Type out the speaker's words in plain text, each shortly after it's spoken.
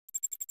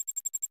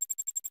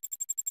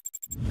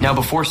Now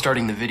before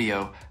starting the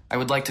video, I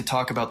would like to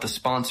talk about the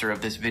sponsor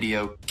of this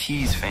video,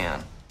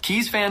 KeysFan.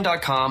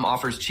 KeysFan.com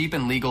offers cheap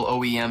and legal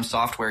OEM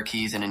software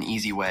keys in an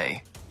easy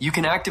way. You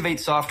can activate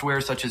software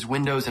such as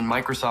Windows and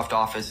Microsoft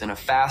Office in a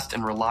fast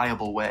and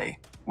reliable way,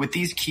 with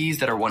these keys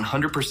that are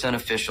 100%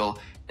 official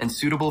and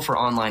suitable for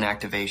online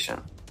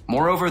activation.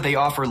 Moreover, they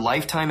offer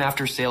lifetime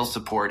after-sales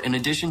support in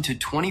addition to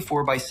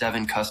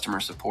 24/7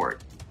 customer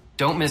support.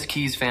 Don't miss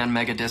KeysFan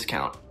mega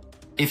discount.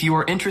 If you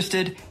are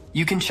interested,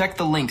 you can check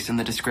the links in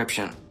the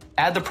description.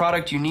 Add the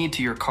product you need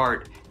to your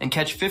cart and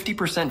catch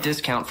 50%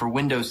 discount for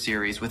Windows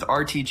series with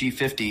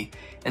RTG50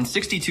 and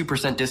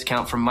 62%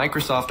 discount from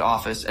Microsoft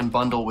Office and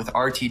bundle with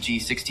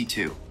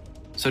RTG62.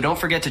 So don't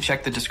forget to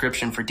check the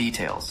description for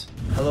details.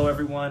 Hello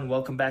everyone,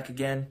 welcome back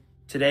again.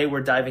 Today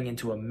we're diving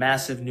into a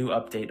massive new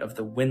update of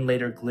the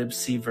WINLATOR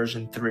GLIBC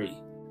version 3.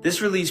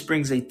 This release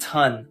brings a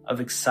ton of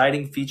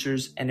exciting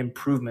features and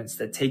improvements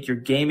that take your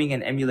gaming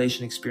and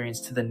emulation experience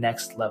to the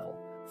next level.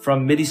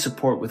 From MIDI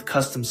support with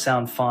custom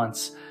sound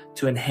fonts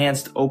to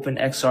enhanced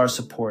OpenXR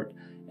support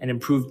and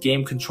improved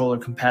game controller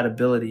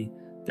compatibility,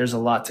 there's a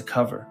lot to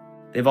cover.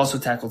 They've also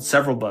tackled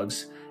several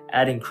bugs,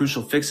 adding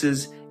crucial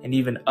fixes and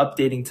even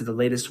updating to the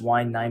latest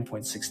Wine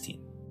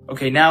 9.16.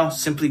 Okay, now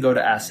simply go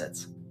to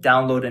Assets,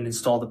 download and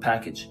install the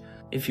package.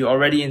 If you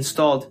already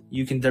installed,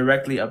 you can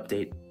directly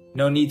update.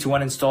 No need to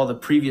uninstall the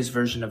previous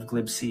version of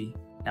glibc.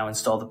 Now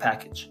install the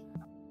package.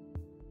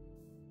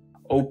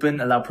 Open,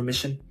 allow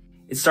permission.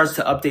 It starts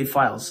to update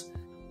files.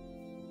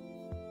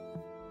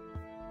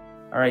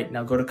 Alright,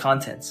 now go to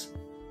Contents.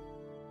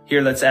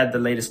 Here, let's add the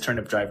latest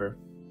Turnip driver.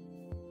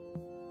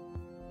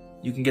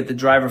 You can get the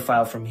driver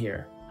file from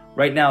here.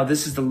 Right now,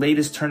 this is the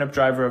latest Turnip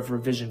driver of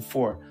revision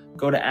 4.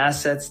 Go to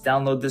Assets,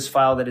 download this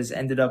file that has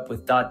ended up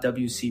with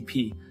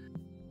 .wcp.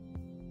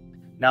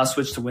 Now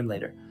switch to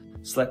WINLATOR.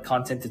 Select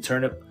Content to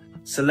Turnip.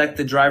 Select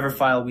the driver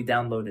file we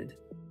downloaded.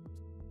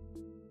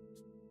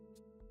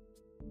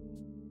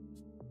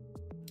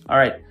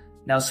 Alright,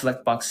 now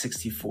select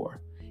Box64.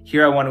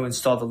 Here I want to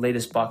install the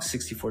latest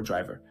Box64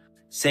 driver.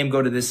 Same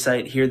go to this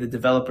site. Here the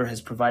developer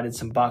has provided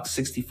some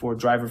Box64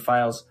 driver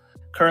files.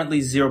 Currently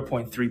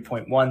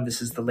 0.3.1,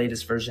 this is the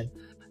latest version.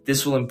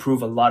 This will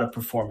improve a lot of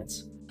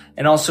performance.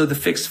 And also the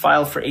fixed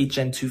file for 8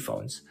 Gen 2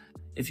 phones.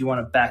 If you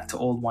want a back to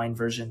old Wine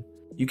version,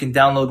 you can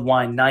download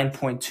Wine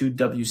 9.2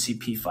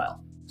 WCP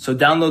file. So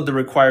download the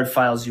required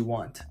files you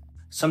want.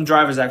 Some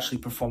drivers actually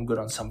perform good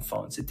on some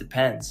phones. It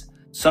depends.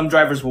 Some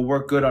drivers will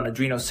work good on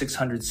Adreno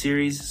 600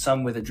 series,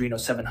 some with Adreno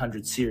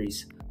 700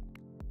 series.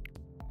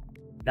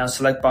 Now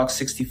select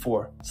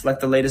Box64.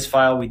 Select the latest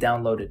file we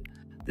downloaded.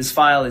 This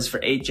file is for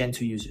 8 Gen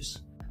 2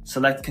 users.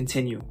 Select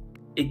Continue.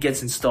 It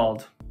gets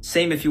installed.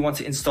 Same if you want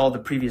to install the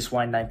previous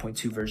Wine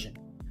 9.2 version.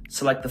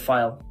 Select the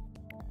file.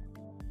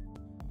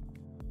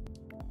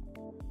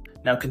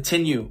 Now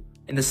continue.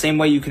 In the same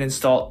way you can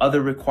install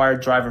other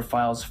required driver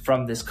files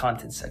from this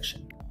content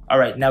section.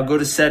 Alright, now go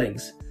to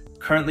Settings.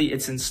 Currently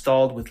it's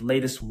installed with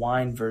latest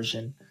Wine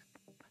version.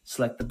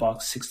 Select the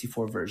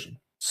Box64 version.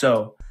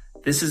 So,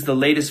 this is the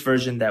latest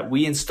version that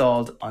we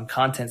installed on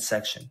Content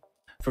section.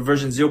 For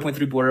version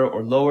 0.3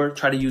 or lower,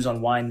 try to use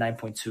on Wine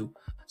 9.2.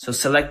 So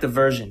select the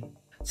version.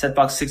 Set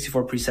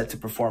Box64 preset to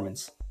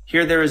Performance.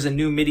 Here there is a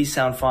new MIDI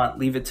sound font,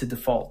 leave it to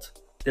default.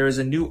 There is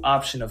a new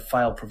option of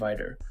File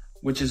Provider,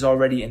 which is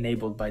already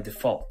enabled by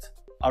default.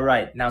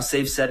 Alright, now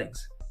save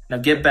settings. Now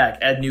get back,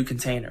 add new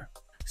container.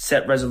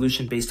 Set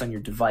resolution based on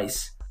your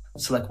device.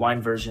 Select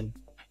Wine version.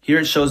 Here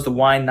it shows the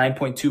Wine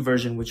 9.2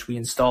 version which we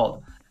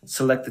installed.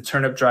 Select the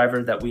Turnip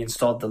driver that we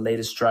installed the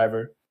latest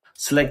driver.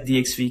 Select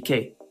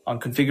DXVK. On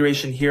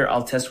configuration here,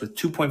 I'll test with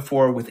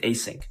 2.4 with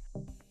async.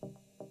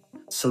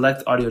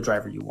 Select audio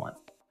driver you want.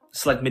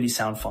 Select MIDI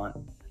sound font.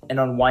 And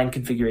on Wine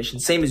configuration,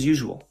 same as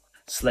usual.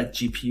 Select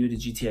GPU to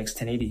GTX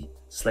 1080.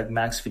 Select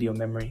max video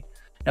memory.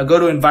 Now go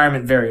to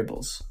environment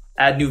variables.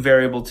 Add new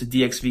variable to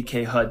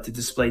DXVK HUD to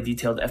display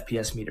detailed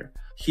FPS meter.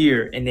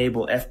 Here,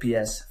 enable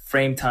FPS,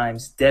 frame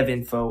times, dev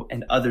info,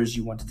 and others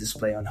you want to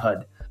display on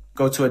HUD.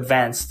 Go to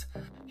advanced.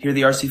 Here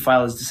the RC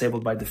file is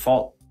disabled by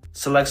default.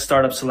 Select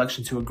startup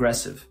selection to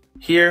aggressive.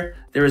 Here,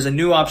 there is a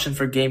new option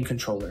for game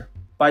controller.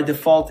 By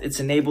default, it's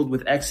enabled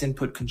with X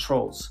input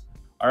controls.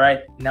 Alright,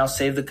 now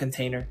save the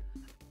container.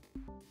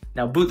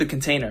 Now boot the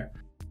container.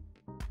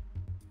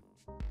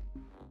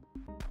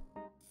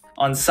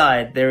 On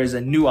side, there is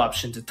a new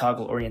option to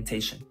toggle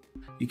orientation.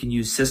 You can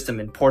use system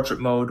in portrait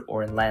mode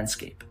or in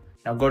landscape.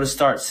 Now go to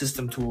Start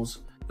System Tools.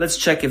 Let's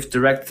check if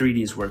Direct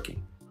 3D is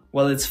working.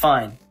 Well, it's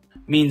fine.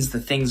 Means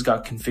the things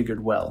got configured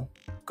well.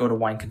 Go to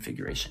Wine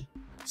configuration.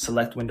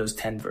 Select Windows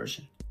 10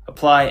 version.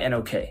 Apply and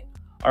OK.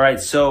 Alright,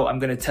 so I'm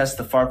going to test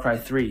the Far Cry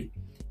 3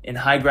 in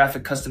high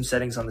graphic custom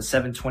settings on the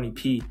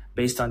 720p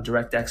based on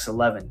DirectX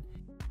 11.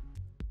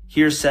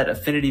 Here set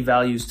affinity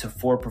values to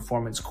 4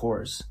 performance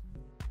cores.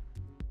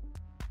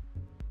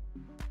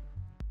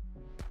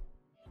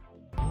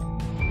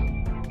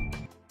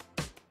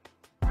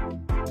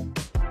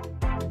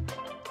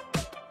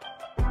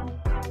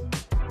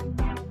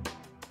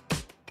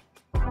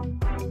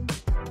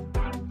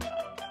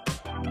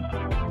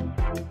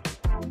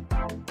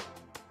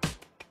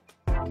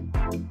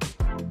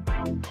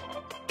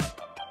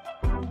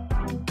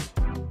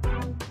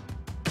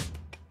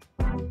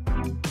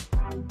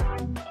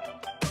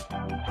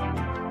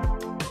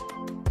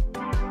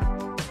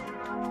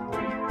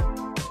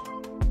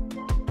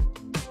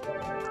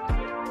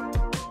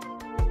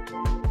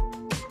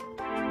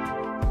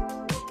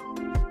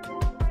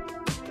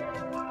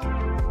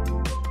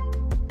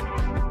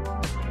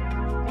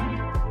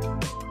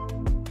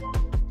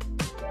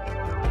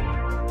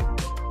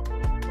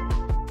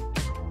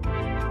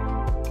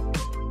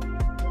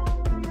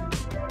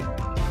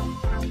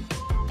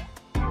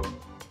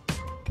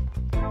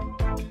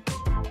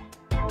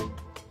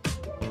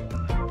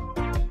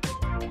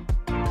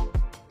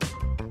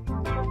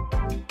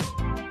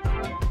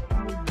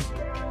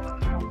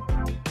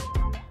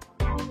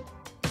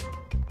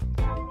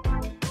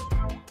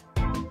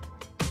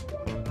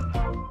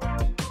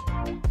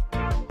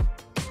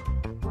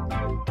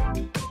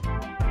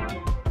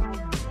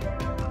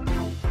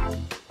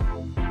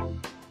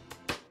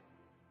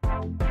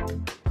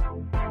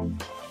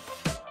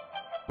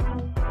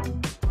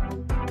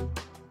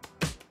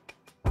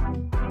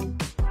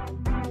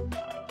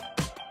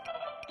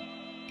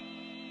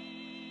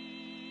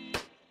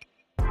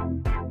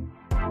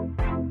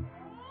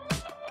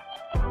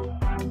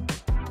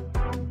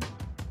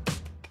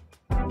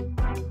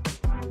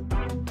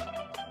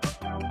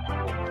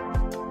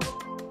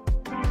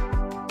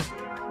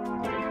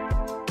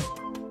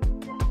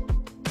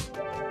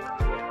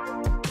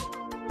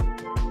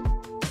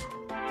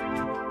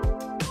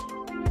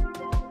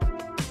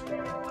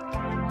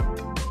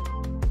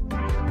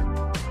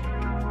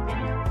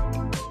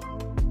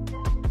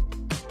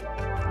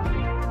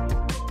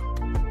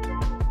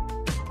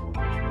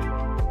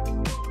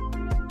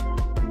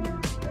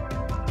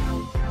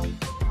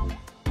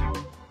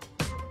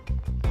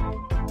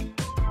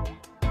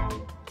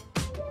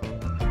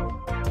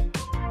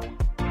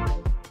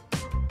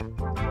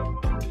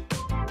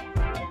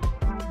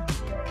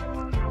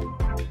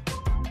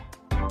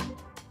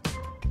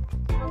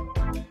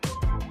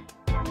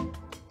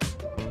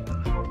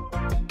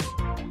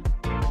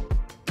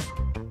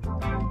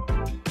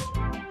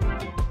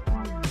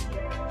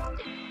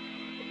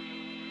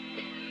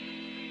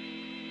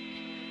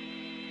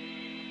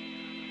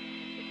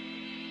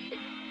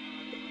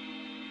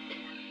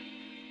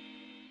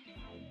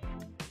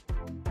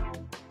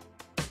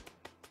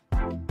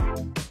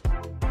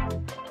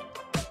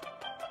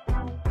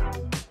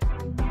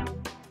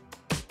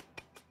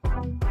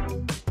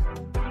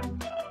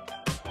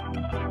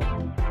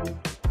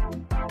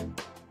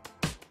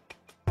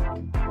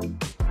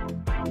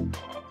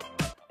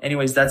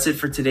 Anyways, that's it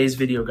for today's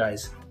video,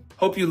 guys.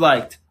 Hope you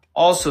liked.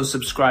 Also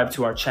subscribe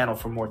to our channel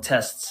for more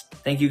tests.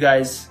 Thank you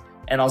guys,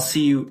 and I'll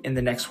see you in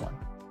the next one.